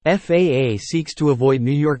FAA seeks to avoid New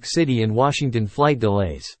York City and Washington flight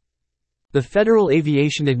delays. The Federal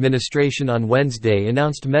Aviation Administration on Wednesday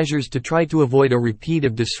announced measures to try to avoid a repeat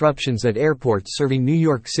of disruptions at airports serving New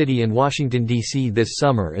York City and Washington, D.C. this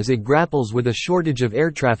summer as it grapples with a shortage of air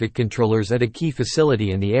traffic controllers at a key facility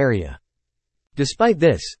in the area. Despite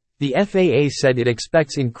this, the FAA said it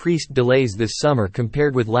expects increased delays this summer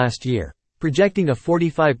compared with last year, projecting a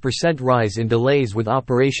 45% rise in delays with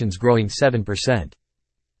operations growing 7%.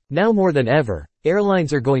 Now more than ever,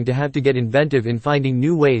 airlines are going to have to get inventive in finding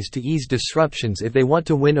new ways to ease disruptions if they want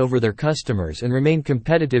to win over their customers and remain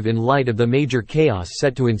competitive in light of the major chaos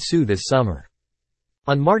set to ensue this summer.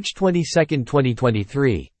 On March 22,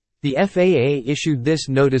 2023, the FAA issued this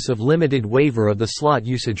notice of limited waiver of the slot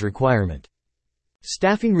usage requirement.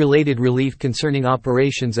 Staffing-related relief concerning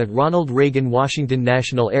operations at Ronald Reagan Washington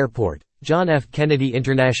National Airport, John F. Kennedy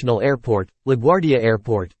International Airport, LaGuardia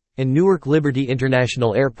Airport, and Newark Liberty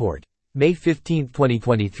International Airport, May 15,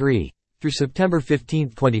 2023, through September 15,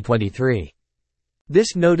 2023.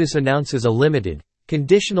 This notice announces a limited,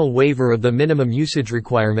 conditional waiver of the minimum usage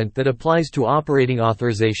requirement that applies to operating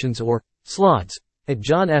authorizations or slots at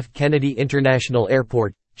John F. Kennedy International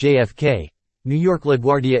Airport, JFK, New York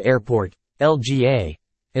LaGuardia Airport, LGA,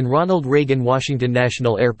 and Ronald Reagan Washington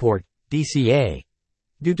National Airport, DCA,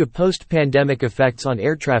 due to post-pandemic effects on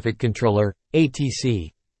air traffic controller,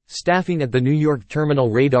 ATC, staffing at the New York Terminal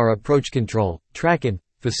Radar Approach Control, TRACON,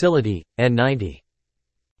 facility, N90.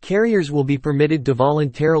 Carriers will be permitted to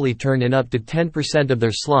voluntarily turn in up to 10% of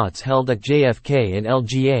their slots held at JFK and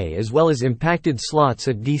LGA as well as impacted slots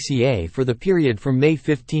at DCA for the period from May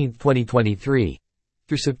 15, 2023,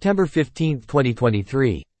 through September 15,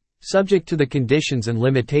 2023, subject to the conditions and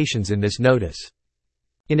limitations in this notice.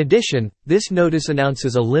 In addition, this notice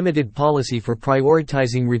announces a limited policy for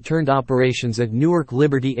prioritizing returned operations at Newark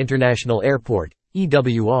Liberty International Airport,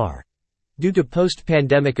 EWR, due to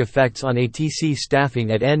post-pandemic effects on ATC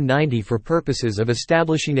staffing at N90 for purposes of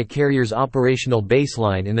establishing a carrier's operational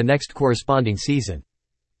baseline in the next corresponding season.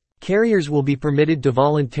 Carriers will be permitted to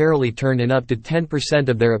voluntarily turn in up to 10%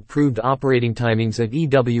 of their approved operating timings at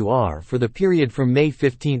EWR for the period from May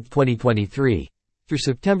 15, 2023, through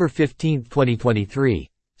September 15, 2023.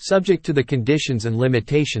 Subject to the conditions and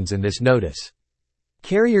limitations in this notice.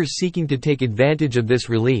 Carriers seeking to take advantage of this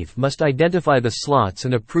relief must identify the slots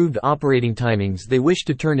and approved operating timings they wish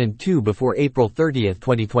to turn in to before April 30,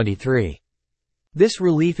 2023. This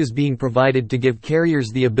relief is being provided to give carriers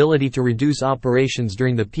the ability to reduce operations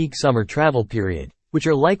during the peak summer travel period, which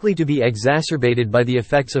are likely to be exacerbated by the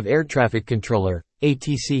effects of air traffic controller,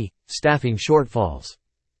 ATC, staffing shortfalls.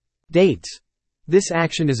 Dates. This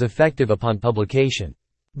action is effective upon publication.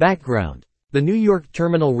 Background. The New York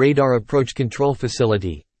Terminal Radar Approach Control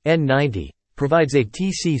Facility, N90, provides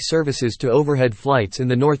ATC services to overhead flights in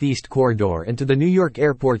the Northeast Corridor and to the New York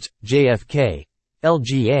airports, JFK,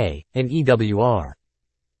 LGA, and EWR.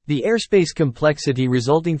 The airspace complexity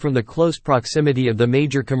resulting from the close proximity of the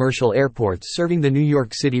major commercial airports serving the New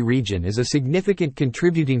York City region is a significant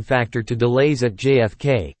contributing factor to delays at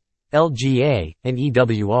JFK, LGA, and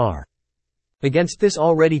EWR. Against this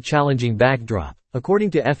already challenging backdrop,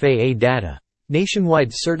 according to FAA data,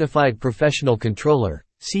 nationwide Certified Professional Controller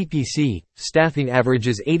 (CPC) staffing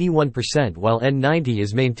averages 81% while N90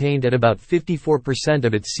 is maintained at about 54%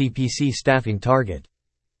 of its CPC staffing target.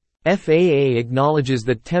 FAA acknowledges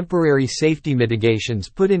that temporary safety mitigations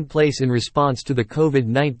put in place in response to the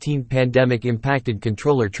COVID-19 pandemic impacted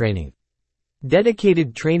controller training.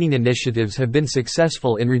 Dedicated training initiatives have been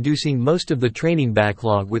successful in reducing most of the training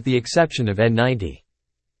backlog with the exception of N90.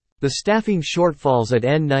 The staffing shortfalls at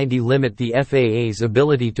N90 limit the FAA's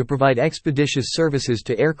ability to provide expeditious services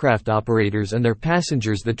to aircraft operators and their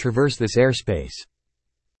passengers that traverse this airspace.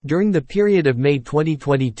 During the period of May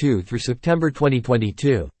 2022 through September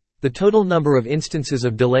 2022, the total number of instances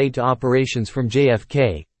of delay to operations from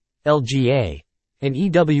JFK, LGA, and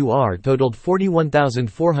EWR totaled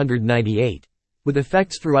 41,498, with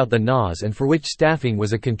effects throughout the NOS and for which staffing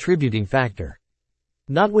was a contributing factor.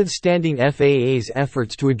 Notwithstanding FAA's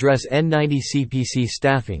efforts to address N90 CPC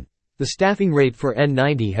staffing, the staffing rate for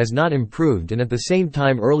N90 has not improved and at the same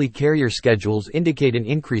time early carrier schedules indicate an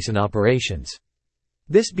increase in operations.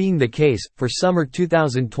 This being the case, for summer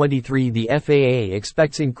 2023 the FAA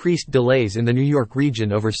expects increased delays in the New York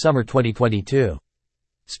region over summer 2022.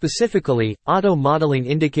 Specifically, auto modeling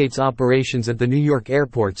indicates operations at the New York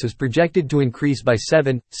airports is projected to increase by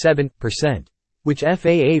 7%, which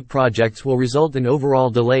FAA projects will result in overall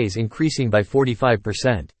delays increasing by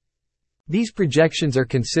 45%. These projections are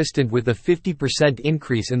consistent with the 50%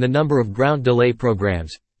 increase in the number of ground delay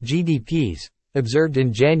programs, GDPs, observed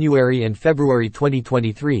in January and February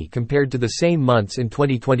 2023 compared to the same months in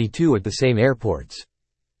 2022 at the same airports.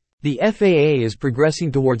 The FAA is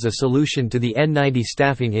progressing towards a solution to the N90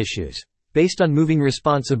 staffing issues, based on moving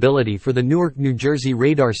responsibility for the Newark, New Jersey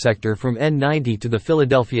radar sector from N90 to the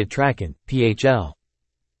Philadelphia Tracken, PHL.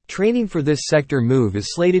 Training for this sector move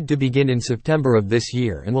is slated to begin in September of this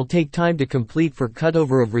year and will take time to complete for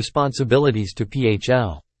cutover of responsibilities to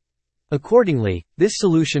PHL. Accordingly, this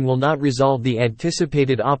solution will not resolve the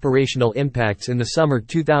anticipated operational impacts in the summer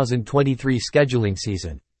 2023 scheduling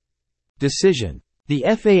season. Decision. The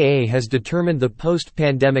FAA has determined the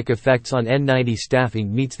post-pandemic effects on N90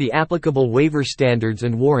 staffing meets the applicable waiver standards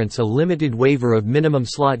and warrants a limited waiver of minimum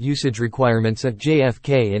slot usage requirements at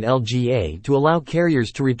JFK and LGA to allow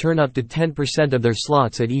carriers to return up to 10% of their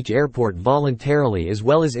slots at each airport voluntarily, as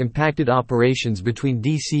well as impacted operations between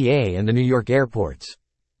DCA and the New York airports.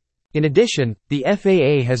 In addition, the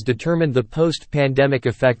FAA has determined the post-pandemic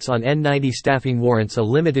effects on N90 staffing warrants a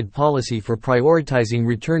limited policy for prioritizing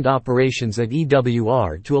returned operations at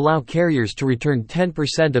EWR to allow carriers to return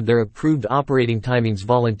 10% of their approved operating timings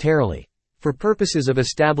voluntarily, for purposes of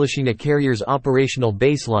establishing a carrier's operational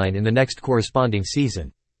baseline in the next corresponding season.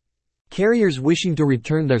 Carriers wishing to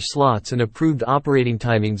return their slots and approved operating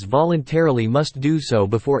timings voluntarily must do so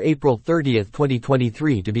before April 30,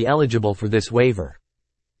 2023 to be eligible for this waiver.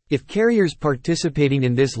 If carriers participating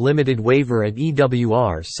in this limited waiver at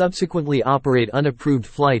EWR subsequently operate unapproved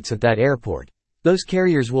flights at that airport, those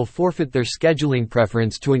carriers will forfeit their scheduling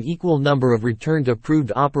preference to an equal number of returned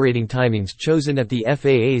approved operating timings chosen at the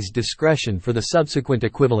FAA's discretion for the subsequent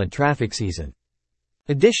equivalent traffic season.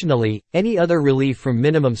 Additionally, any other relief from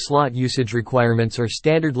minimum slot usage requirements or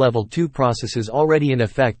standard Level 2 processes already in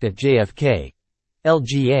effect at JFK,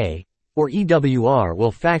 LGA, or EWR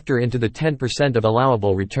will factor into the 10% of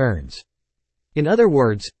allowable returns. In other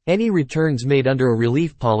words, any returns made under a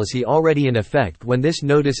relief policy already in effect when this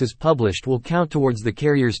notice is published will count towards the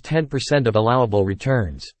carrier's 10% of allowable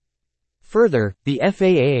returns. Further, the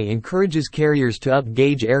FAA encourages carriers to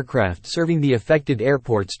up-gauge aircraft serving the affected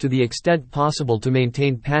airports to the extent possible to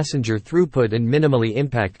maintain passenger throughput and minimally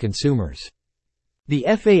impact consumers. The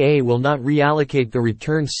FAA will not reallocate the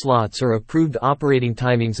returned slots or approved operating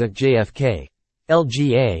timings at JFK,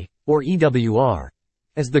 LGA, or EWR,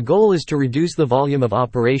 as the goal is to reduce the volume of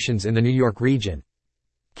operations in the New York region.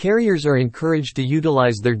 Carriers are encouraged to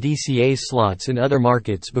utilize their DCA slots in other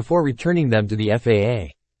markets before returning them to the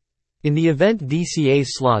FAA. In the event DCA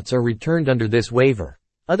slots are returned under this waiver,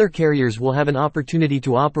 other carriers will have an opportunity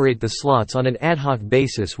to operate the slots on an ad hoc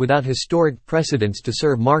basis without historic precedents to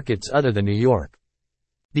serve markets other than New York.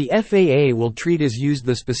 The FAA will treat as used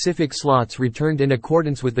the specific slots returned in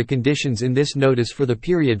accordance with the conditions in this notice for the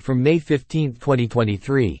period from May 15,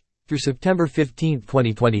 2023, through September 15,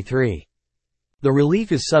 2023. The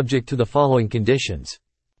relief is subject to the following conditions.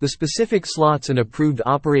 The specific slots and approved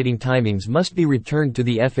operating timings must be returned to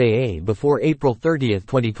the FAA before April 30,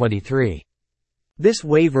 2023. This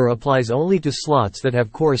waiver applies only to slots that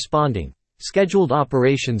have corresponding, scheduled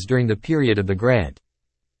operations during the period of the grant.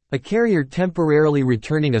 A carrier temporarily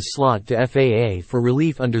returning a slot to FAA for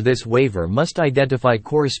relief under this waiver must identify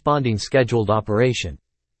corresponding scheduled operation.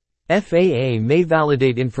 FAA may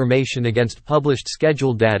validate information against published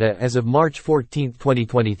scheduled data as of March 14,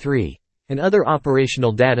 2023, and other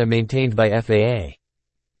operational data maintained by FAA.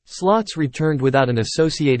 Slots returned without an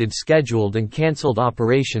associated scheduled and cancelled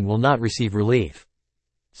operation will not receive relief.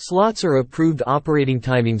 Slots or approved operating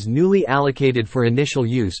timings newly allocated for initial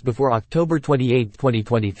use before October 28,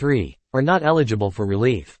 2023, are not eligible for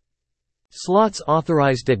relief. Slots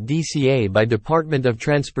authorized at DCA by Department of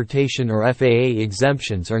Transportation or FAA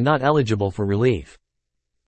exemptions are not eligible for relief.